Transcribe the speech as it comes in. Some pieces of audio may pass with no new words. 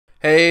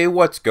Hey,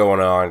 what's going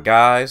on,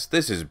 guys?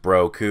 This is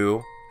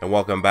Broku, and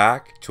welcome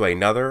back to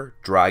another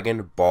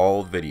Dragon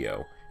Ball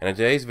video. And in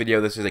today's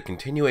video, this is a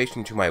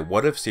continuation to my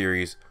What If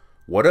series,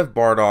 What If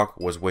Bardock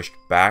Was Wished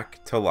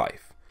Back to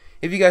Life.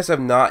 If you guys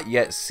have not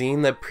yet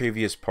seen the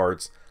previous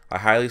parts, I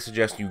highly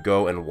suggest you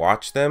go and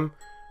watch them,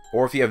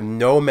 or if you have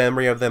no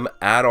memory of them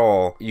at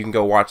all, you can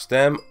go watch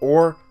them,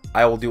 or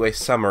I will do a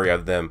summary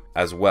of them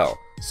as well.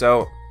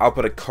 So I'll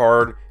put a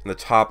card in the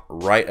top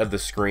right of the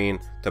screen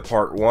to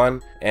part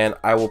 1, and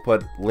I will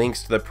put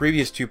links to the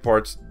previous 2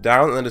 parts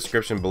down in the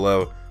description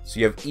below, so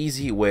you have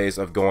easy ways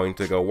of going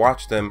to go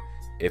watch them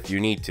if you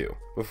need to.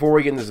 Before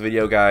we get into this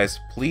video, guys,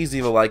 please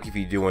leave a like if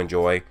you do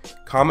enjoy,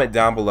 comment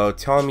down below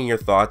telling me your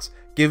thoughts,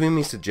 giving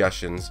me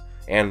suggestions,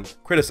 and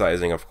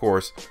criticizing, of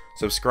course.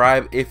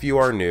 Subscribe if you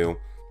are new,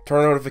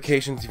 turn on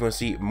notifications if you want to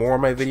see more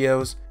of my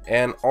videos,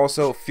 and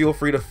also feel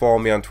free to follow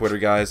me on Twitter,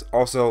 guys.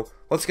 Also,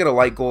 let's get a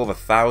like goal of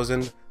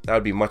 1,000. That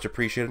would be much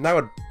appreciated, and I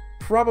would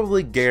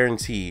probably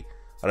guarantee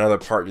another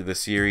part of this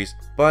series,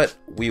 but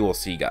we will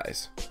see,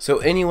 guys. So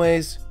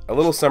anyways, a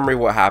little summary of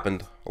what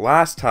happened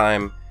last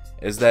time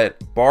is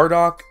that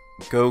Bardock,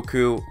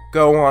 Goku,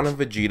 Gohan, and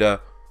Vegeta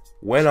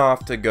went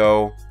off to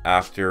go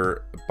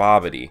after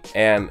Babidi,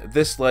 and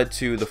this led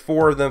to the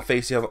 4 of them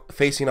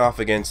facing off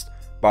against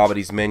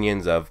Babidi's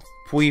minions of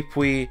Pui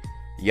Pui,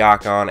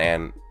 Yakon,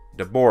 and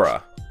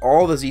Deborah.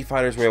 All the Z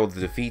Fighters were able to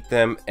defeat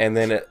them, and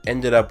then it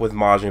ended up with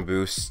Majin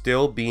Buu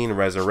still being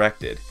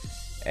resurrected.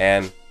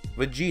 And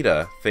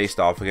Vegeta faced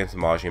off against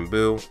Majin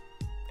Buu,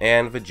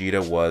 and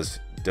Vegeta was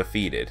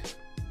defeated.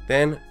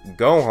 Then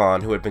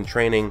Gohan, who had been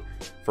training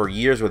for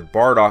years with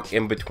Bardock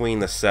in between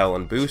the Cell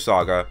and Buu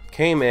saga,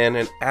 came in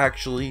and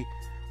actually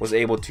was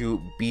able to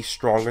be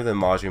stronger than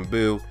Majin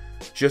Buu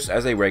just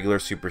as a regular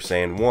Super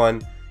Saiyan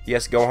 1.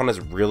 Yes, Gohan is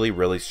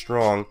really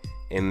strong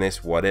in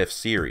this What If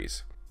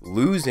series.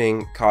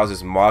 Losing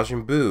causes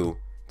Majin Buu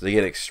to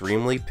get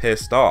extremely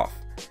pissed off,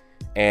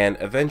 and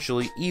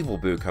eventually Evil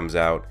Buu comes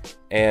out,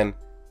 and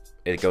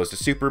it goes to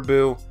Super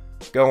Buu.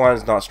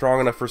 Gohan's not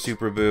strong enough for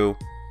Super Buu.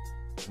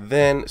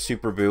 Then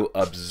Super Buu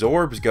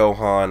absorbs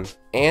Gohan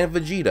and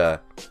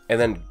Vegeta, and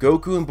then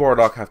Goku and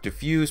Bardock have to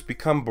fuse,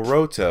 become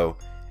Boruto,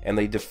 and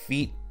they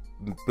defeat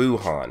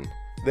Buuhan.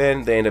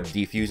 Then they end up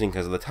defusing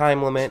because of the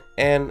time limit,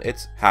 and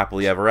it's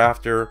happily ever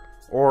after,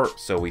 or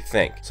so we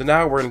think. So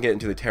now we're going to get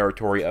into the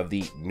territory of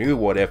the new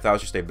What If. That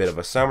was just a bit of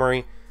a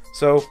summary.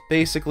 So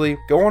basically,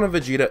 Gohan and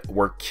Vegeta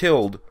were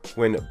killed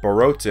when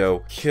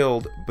Boruto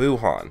killed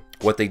Buuhan.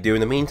 What they do in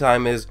the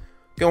meantime is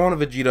Gohan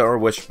and Vegeta are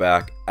wished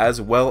back,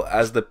 as well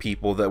as the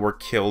people that were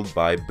killed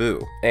by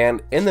Buu.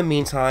 And in the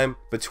meantime,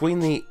 between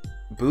the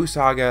Buu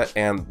saga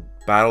and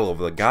Battle of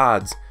the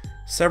Gods,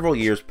 several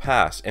years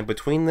pass, and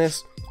between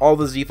this, all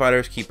the Z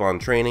Fighters keep on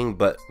training,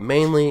 but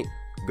mainly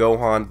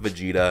Gohan,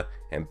 Vegeta,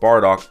 and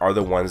Bardock are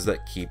the ones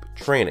that keep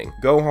training.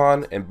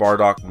 Gohan and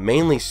Bardock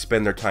mainly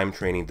spend their time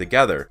training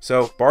together,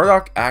 so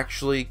Bardock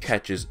actually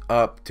catches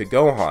up to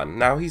Gohan.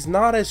 Now, he's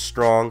not as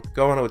strong.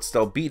 Gohan would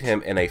still beat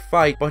him in a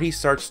fight, but he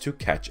starts to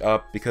catch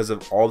up because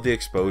of all the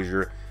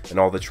exposure and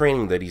all the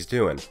training that he's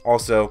doing.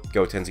 Also,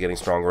 Goten's getting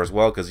stronger as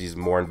well because he's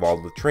more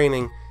involved with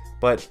training,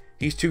 but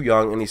he's too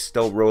young and he's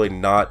still really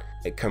not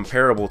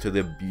comparable to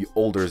the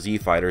older Z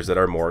Fighters that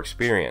are more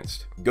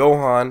experienced.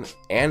 Gohan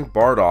and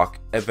Bardock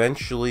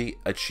eventually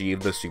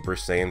achieve the Super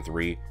Saiyan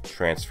 3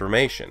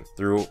 transformation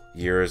through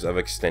years of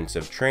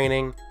extensive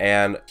training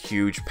and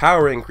huge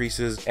power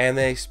increases, and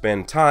they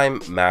spend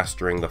time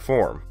mastering the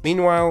form.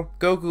 Meanwhile,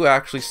 Goku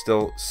actually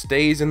still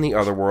stays in the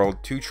other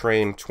world to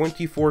train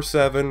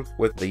 24/7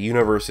 with the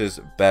universe's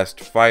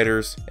best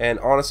fighters, and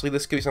honestly,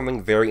 this could be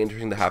something very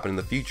interesting to happen in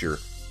the future.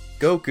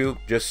 Goku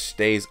just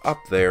stays up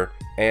there,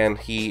 and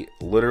he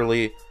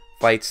literally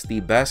fights the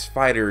best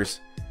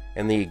fighters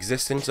in the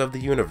existence of the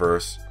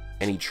universe,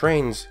 and he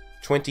trains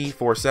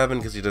 24/7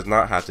 because he does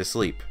not have to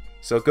sleep.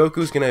 So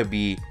Goku's gonna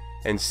be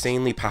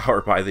insanely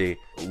powered by the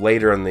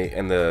later in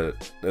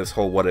this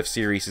whole What If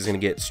series. He's gonna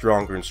get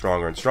stronger and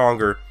stronger and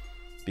stronger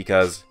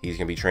because he's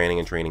gonna be training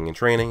and training and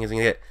training. He's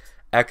gonna get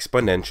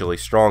exponentially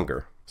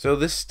stronger. So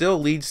this still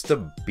leads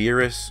to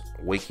Beerus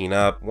waking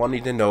up,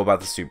 wanting to know about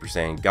the Super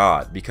Saiyan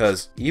God,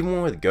 because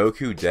even with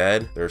Goku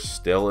dead, there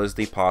still is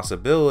the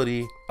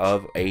possibility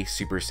of a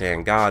Super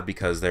Saiyan God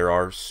because there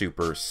are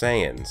Super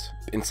Saiyans.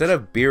 Instead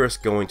of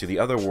Beerus going to the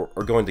other world,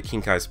 or going to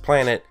King Kai's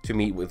planet to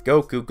meet with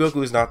Goku,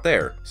 Goku is not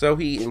there. So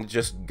he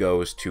just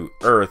goes to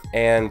Earth,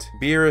 and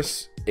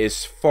Beerus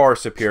is far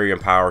superior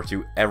in power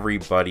to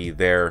everybody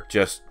there,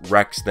 just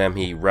wrecks them.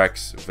 He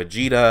wrecks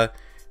Vegeta.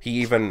 He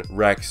even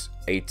wrecks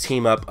a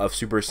team up of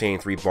Super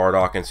Saiyan 3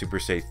 Bardock and Super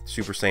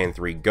Saiyan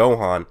 3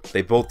 Gohan.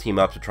 They both team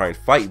up to try and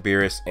fight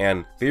Beerus,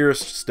 and Beerus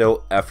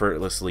still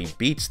effortlessly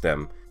beats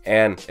them.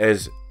 And it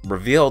is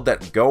revealed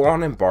that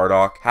Gohan and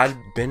Bardock had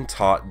been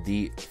taught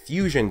the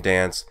fusion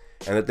dance,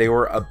 and that they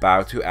were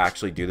about to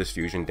actually do this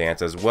fusion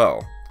dance as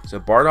well. So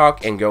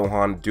Bardock and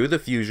Gohan do the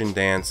fusion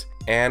dance,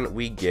 and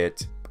we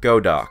get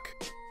Godock.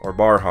 Or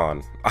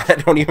Barhan. I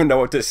don't even know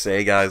what to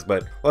say, guys,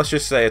 but let's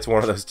just say it's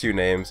one of those 2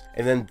 names.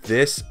 And then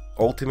this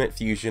ultimate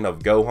fusion of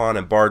Gohan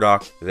and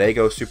Bardock. They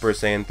go Super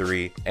Saiyan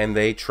 3 and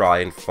they try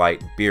and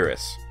fight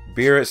Beerus.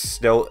 Beerus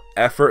still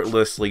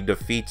effortlessly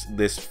defeats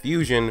this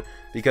fusion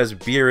because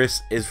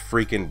Beerus is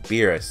freaking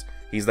Beerus.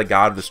 He's the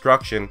god of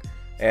destruction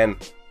and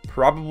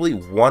probably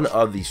one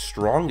of the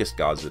strongest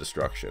gods of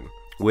destruction.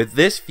 With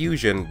this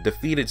fusion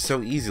defeated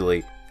so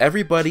easily,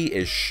 everybody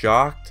is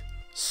shocked,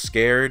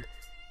 scared,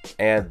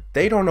 and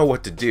they don't know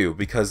what to do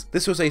because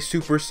this was a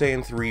Super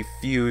Saiyan 3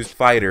 fused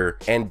fighter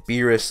and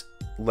Beerus,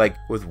 like,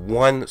 with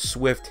one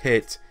swift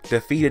hit,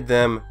 defeated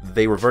them.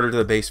 They reverted to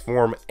the base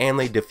form and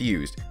they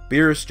defused.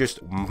 Beerus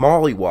just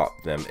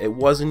mollywopped them. It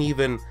wasn't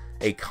even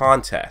a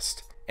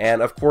contest.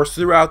 And of course,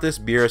 throughout this,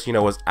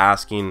 Beerus, was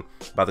asking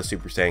about the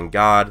Super Saiyan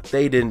God.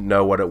 They didn't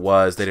know what it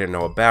was. They didn't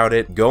know about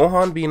it.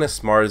 Gohan, being as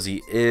smart as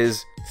he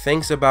is,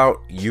 thinks about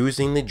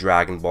using the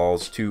Dragon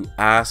Balls to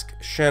ask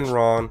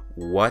Shenron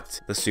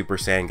what the Super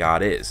Saiyan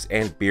God is.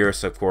 And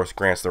Beerus, of course,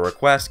 grants the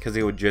request because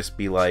it would just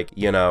be like,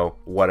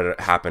 what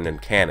had happened in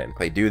canon.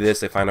 They do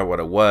this, they find out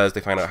what it was,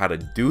 they find out how to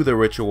do the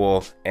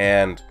ritual,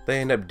 and they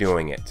end up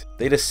doing it.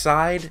 They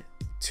decide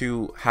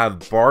to have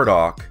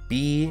Bardock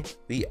be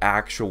the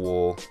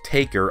actual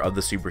taker of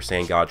the Super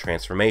Saiyan God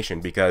transformation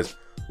because,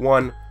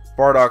 one,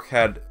 Bardock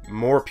had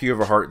more pure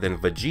of a heart than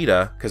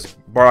Vegeta, because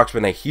Bardock's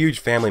been a huge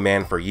family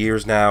man for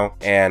years now,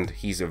 and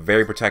he's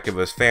very protective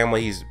of his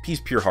family. He's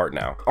pure heart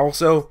now.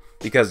 Also,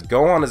 because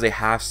Gohan is a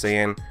half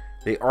Saiyan,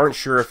 they aren't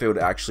sure if it would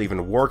actually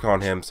even work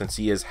on him since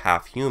he is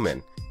half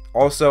human.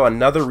 Also,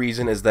 another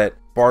reason is that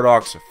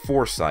Bardock's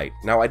foresight.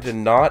 Now, I did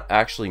not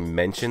actually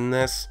mention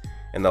this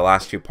in the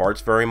last two parts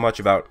very much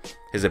about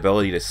his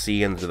ability to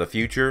see into the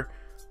future,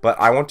 but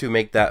I want to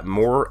make that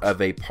more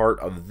of a part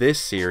of this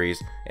series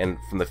and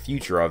from the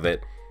future of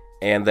it,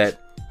 and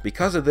that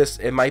because of this,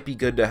 it might be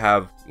good to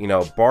have,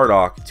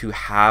 Bardock to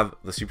have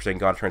the Super Saiyan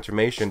God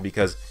transformation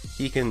because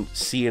he can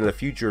see in the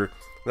future.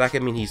 That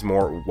could mean he's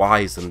more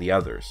wise than the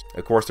others.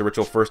 Of course, the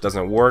ritual first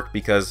doesn't work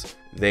because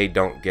they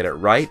don't get it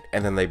right,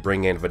 and then they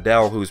bring in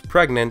Videl, who's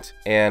pregnant,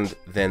 and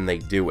then they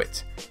do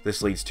it.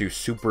 This leads to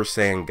Super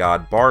Saiyan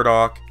God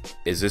Bardock.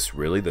 Is this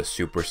really the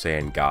Super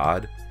Saiyan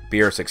God?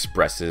 Beerus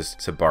expresses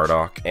to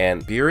Bardock,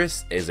 and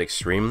Beerus is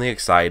extremely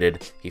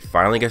excited. He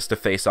finally gets to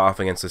face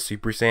off against the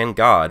Super Saiyan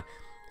God.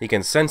 He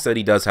can sense that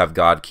he does have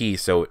God Ki,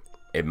 so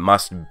it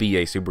must be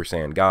a Super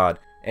Saiyan God,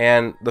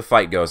 and the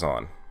fight goes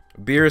on.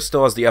 Beerus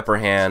still has the upper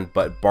hand,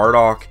 but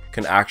Bardock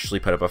can actually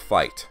put up a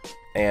fight.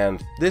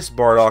 And this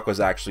Bardock was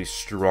actually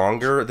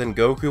stronger than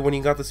Goku when he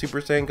got the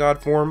Super Saiyan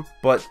God form,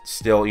 but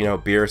still,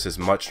 Beerus is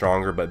much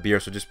stronger, but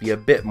Beerus would just be a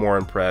bit more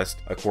impressed.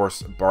 Of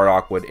course,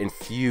 Bardock would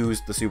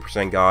infuse the Super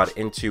Saiyan God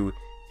into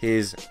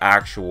his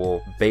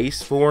actual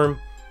base form,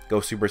 go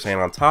Super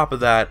Saiyan on top of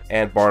that,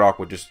 and Bardock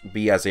would just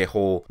be as a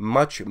whole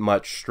much,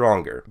 much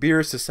stronger.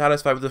 Beerus is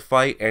satisfied with the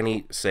fight and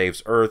he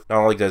saves Earth.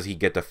 Not only does he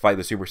get to fight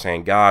the Super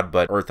Saiyan God,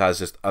 but Earth has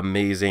just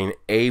amazing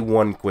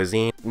A1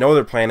 cuisine. No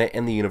other planet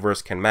in the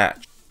universe can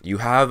match. You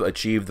have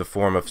achieved the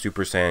form of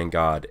Super Saiyan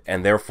God,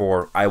 and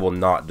therefore I will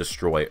not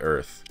destroy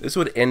Earth. This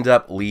would end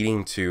up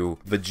leading to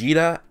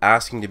Vegeta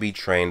asking to be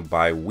trained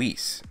by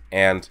Whis,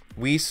 and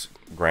Whis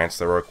grants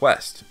the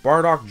request.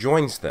 Bardock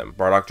joins them.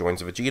 Bardock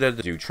joins Vegeta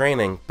to do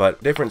training, but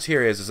the difference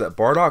here is that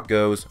Bardock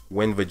goes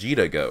when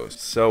Vegeta goes.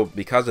 So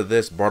because of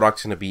this,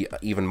 Bardock's going to be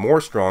even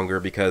more stronger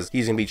because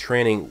he's going to be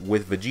training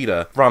with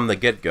Vegeta from the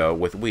get-go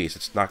with Whis.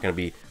 It's not going to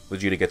be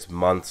Vegeta gets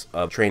months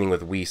of training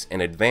with Whis in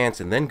advance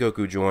and then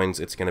Goku joins.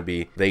 It's going to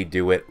be they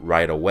do it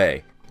right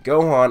away.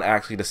 Gohan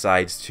actually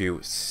decides to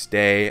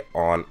stay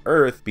on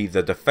Earth, be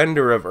the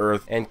defender of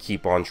Earth, and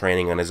keep on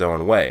training in his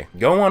own way.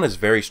 Gohan is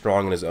very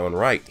strong in his own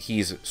right.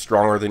 He's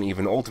stronger than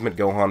even Ultimate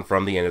Gohan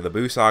from the end of the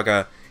Buu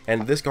Saga,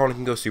 and this Gohan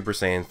can go Super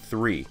Saiyan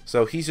 3.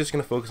 So he's just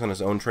going to focus on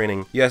his own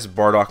training. Yes,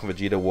 Bardock and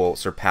Vegeta will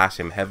surpass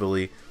him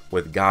heavily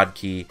with God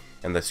Ki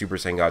and the Super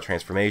Saiyan God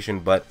transformation,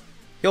 but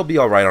he'll be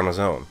alright on his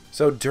own.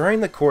 So during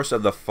the course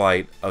of the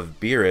fight of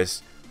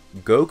Beerus,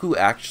 Goku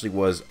actually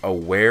was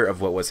aware of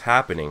what was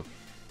happening.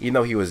 Even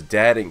though he was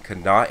dead and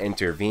could not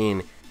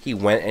intervene, he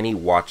went and he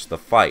watched the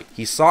fight.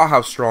 He saw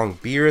how strong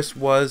Beerus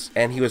was,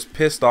 and he was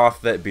pissed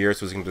off that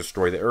Beerus was going to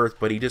destroy the Earth,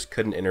 but he just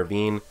couldn't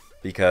intervene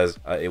because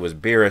it was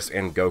Beerus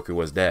and Goku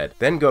was dead.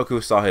 Then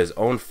Goku saw his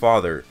own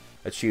father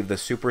achieve the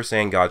Super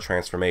Saiyan God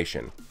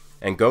transformation,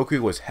 and Goku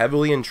was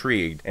heavily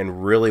intrigued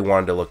and really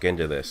wanted to look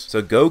into this.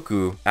 So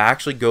Goku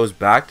actually goes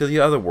back to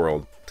the other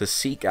world to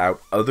seek out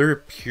other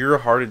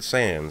pure-hearted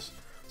Saiyans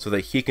so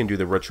that he can do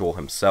the ritual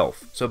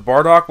himself. So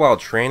Bardock, while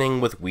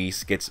training with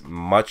Whis, gets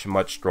much,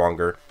 much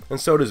stronger, and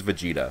so does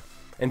Vegeta.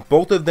 And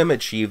both of them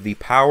achieve the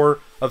power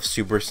of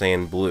Super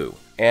Saiyan Blue.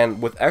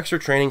 And with extra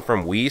training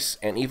from Whis,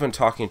 and even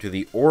talking to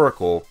the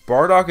Oracle,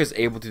 Bardock is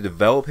able to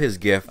develop his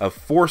gift of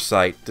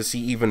foresight to see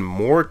even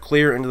more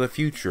clear into the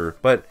future,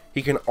 but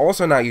he can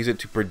also now use it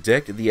to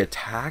predict the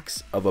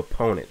attacks of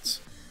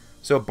opponents.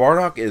 So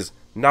Bardock is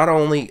not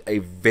only a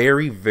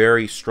very,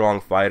 very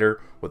strong fighter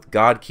with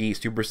God Ki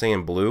Super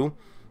Saiyan Blue,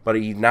 but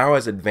he now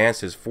has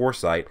advanced his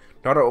foresight,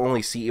 not to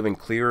only see even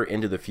clearer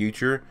into the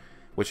future,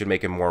 which would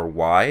make him more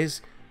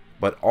wise,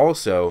 but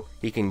also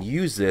he can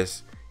use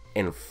this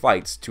in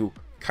fights to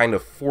kind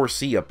of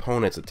foresee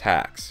opponents'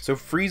 attacks. So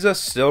Frieza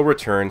still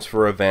returns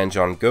for revenge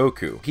on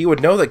Goku. He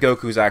would know that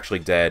Goku's actually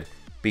dead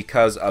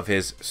because of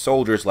his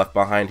soldiers left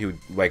behind who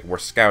were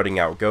scouting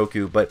out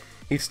Goku, but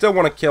he'd still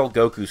want to kill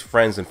Goku's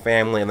friends and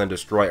family and then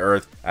destroy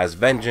Earth as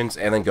vengeance,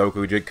 and then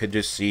Goku could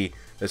just see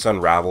this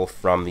unravel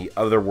from the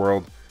other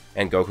world,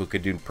 and Goku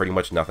could do pretty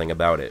much nothing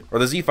about it. Or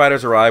the Z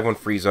Fighters arrive when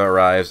Frieza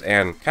arrives,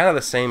 and kind of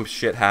the same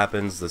shit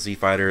happens. The Z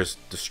Fighters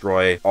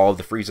destroy all of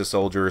the Frieza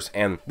soldiers,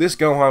 and this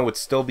Gohan would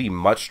still be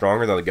much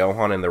stronger than the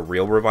Gohan in the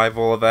real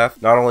revival of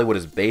F. Not only would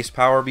his base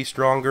power be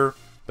stronger,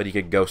 but he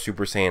could go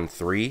Super Saiyan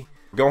 3.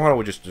 Gohan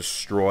would just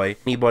destroy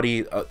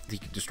anybody. He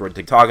could destroy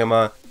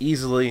Togama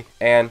easily,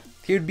 and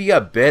he would be a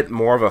bit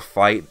more of a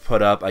fight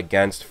put up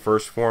against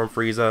First Form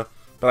Frieza,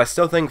 but I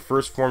still think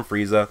First Form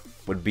Frieza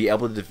would be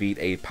able to defeat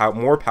a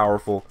more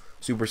powerful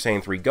Super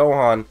Saiyan 3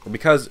 Gohan,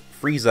 because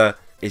Frieza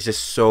is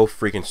just so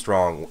freaking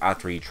strong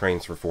after he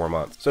trains for 4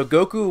 months. So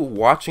Goku,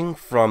 watching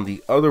from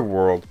the other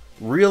world,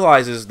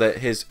 realizes that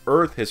his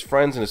Earth, his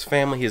friends, and his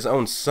family, his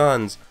own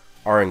sons,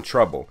 are in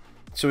trouble.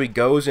 So he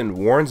goes and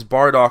warns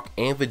Bardock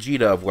and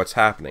Vegeta of what's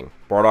happening.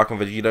 Bardock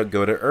and Vegeta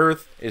go to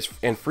Earth,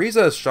 and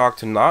Frieza is shocked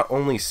to not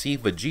only see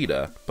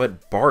Vegeta,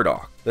 but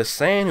Bardock, the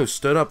Saiyan who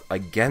stood up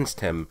against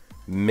him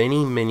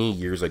many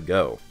years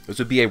ago. This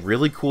would be a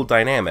really cool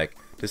dynamic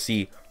to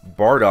see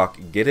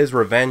Bardock get his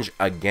revenge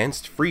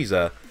against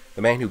Frieza,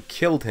 the man who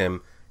killed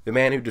him, the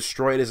man who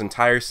destroyed his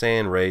entire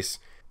Saiyan race,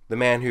 the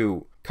man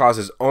who caused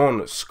his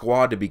own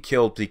squad to be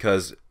killed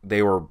because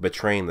they were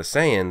betraying the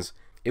Saiyans.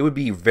 It would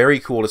be very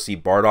cool to see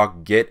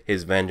Bardock get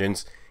his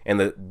vengeance, and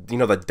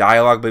the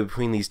dialogue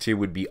between these two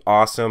would be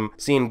awesome.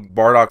 Seeing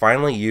Bardock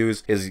finally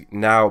use his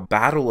now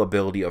battle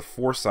ability of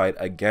foresight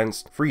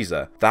against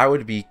Frieza, that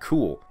would be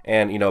cool.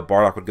 And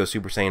Bardock would go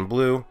Super Saiyan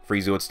Blue,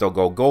 Frieza would still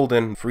go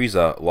Golden.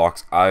 Frieza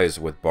locks eyes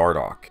with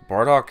Bardock.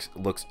 Bardock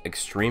looks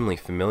extremely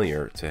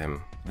familiar to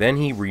him. Then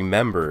he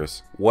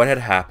remembers what had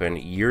happened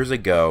years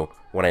ago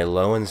when a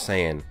Loan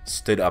Saiyan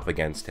stood up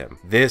against him.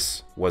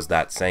 This was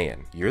that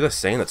Saiyan. You're the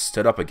Saiyan that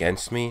stood up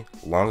against me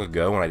long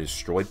ago when I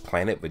destroyed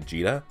Planet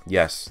Vegeta?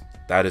 Yes,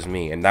 that is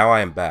me, and now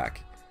I am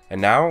back. And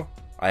now,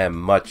 I am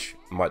much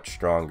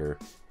stronger,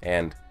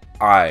 and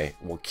I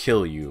will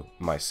kill you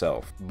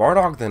myself.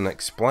 Bardock then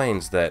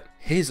explains that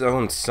his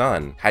own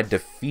son had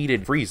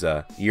defeated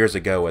Frieza years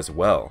ago as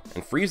well,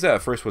 and Frieza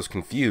at first was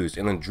confused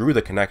and then drew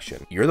the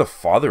connection. You're the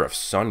father of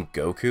Son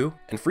Goku?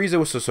 And Frieza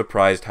was so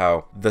surprised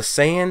how the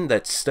Saiyan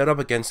that stood up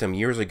against him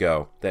years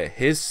ago, that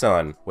his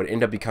son would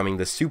end up becoming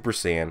the Super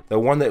Saiyan, the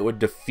one that would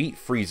defeat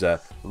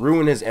Frieza,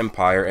 ruin his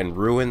empire, and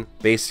ruin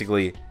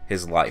basically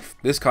his life.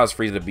 This caused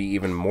Frieza to be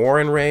even more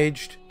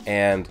enraged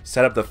and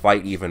set up the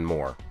fight even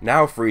more.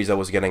 Now Frieza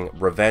was getting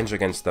revenge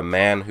against the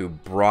man who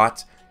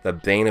brought the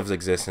bane of his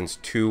existence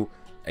to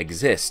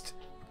exist,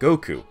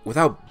 Goku.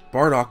 Without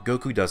Bardock,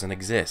 Goku doesn't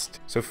exist.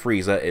 So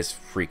Frieza is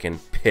freaking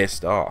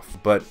pissed off.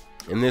 But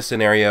in this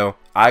scenario,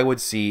 I would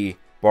see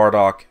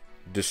Bardock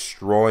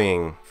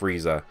destroying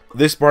Frieza.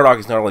 This Bardock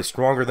is not only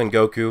stronger than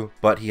Goku,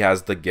 but he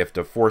has the gift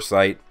of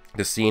foresight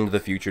to see into the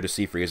future, to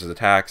see Frieza's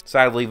attacks.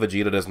 Sadly,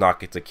 Vegeta does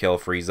not get to kill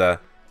Frieza,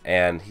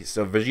 and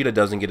so Vegeta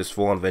doesn't get his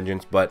full-on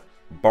vengeance, but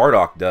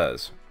Bardock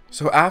does.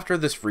 So after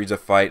this Frieza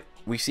fight,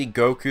 we see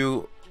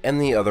Goku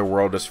and the other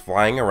world just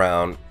flying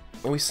around,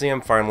 and we see him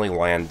finally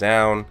land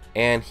down,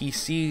 and he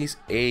sees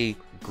a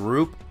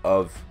group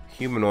of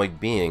humanoid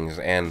beings,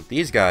 and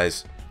these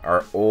guys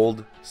are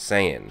old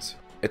Saiyans.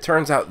 It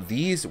turns out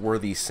these were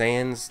the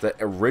Saiyans that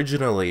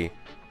originally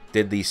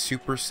did the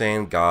Super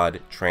Saiyan God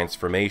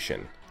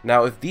transformation.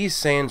 Now, if these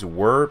Saiyans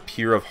were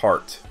pure of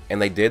heart,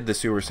 and they did the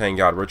Super Saiyan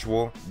God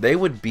ritual, they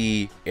would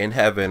be in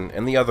heaven,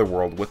 in the other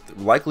world,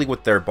 likely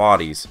with their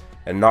bodies,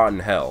 and not in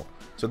hell.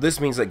 So this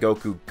means that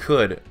Goku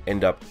could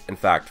end up, in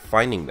fact,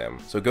 finding them.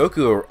 So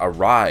Goku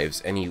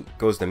arrives, and he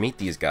goes to meet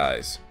these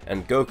guys.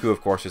 And Goku,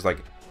 of course, is like,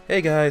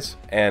 hey guys.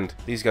 And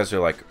these guys are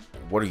like,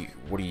 what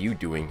are you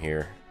doing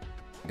here?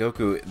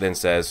 Goku then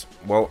says,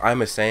 well,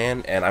 I'm a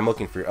Saiyan, and I'm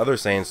looking for other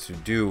Saiyans to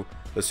do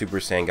the Super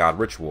Saiyan God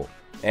ritual.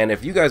 And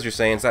if you guys are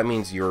Saiyans, that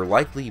means you're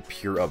likely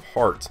pure of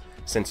heart,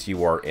 since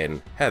you are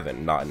in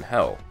heaven, not in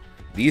hell.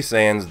 These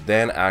Saiyans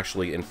then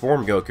actually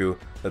inform Goku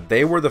that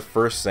they were the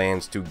first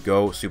Saiyans to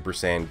go Super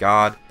Saiyan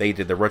God. They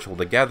did the ritual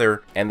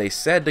together, and they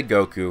said to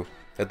Goku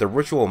that the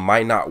ritual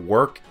might not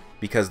work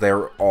because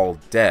they're all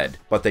dead.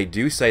 But they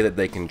do say that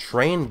they can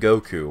train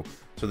Goku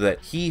so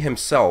that he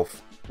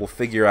himself will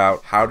figure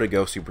out how to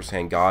go Super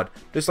Saiyan God,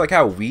 just like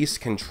how Whis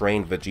can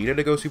train Vegeta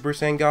to go Super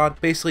Saiyan God.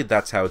 Basically,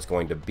 that's how it's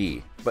going to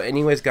be. But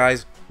anyways,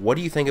 guys, what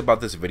do you think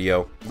about this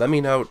video? Let me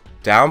know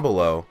down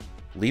below.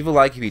 Leave a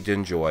like if you did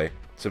enjoy.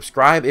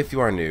 Subscribe if you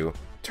are new.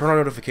 Turn on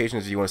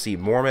notifications if you want to see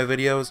more of my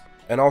videos.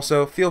 And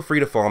also, feel free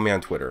to follow me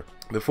on Twitter.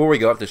 Before we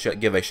go, I have to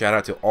give a shout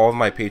out to all of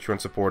my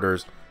Patreon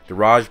supporters.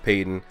 Daraj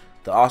Payton,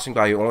 the awesome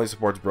guy who only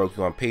supports Broku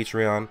on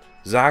Patreon,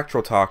 Zach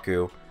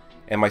Trotaku,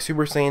 and my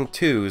Super Saiyan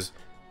 2s,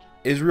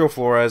 Israel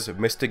Flores,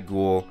 Mystic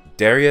Ghoul,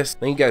 Darius.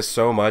 Thank you guys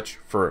so much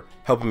for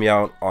helping me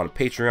out on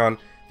Patreon.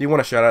 If you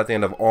want a shout out at the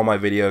end of all my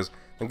videos,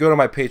 and go to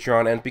my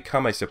Patreon and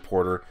become a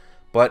supporter.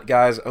 But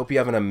guys, I hope you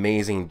have an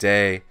amazing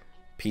day.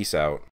 Peace out.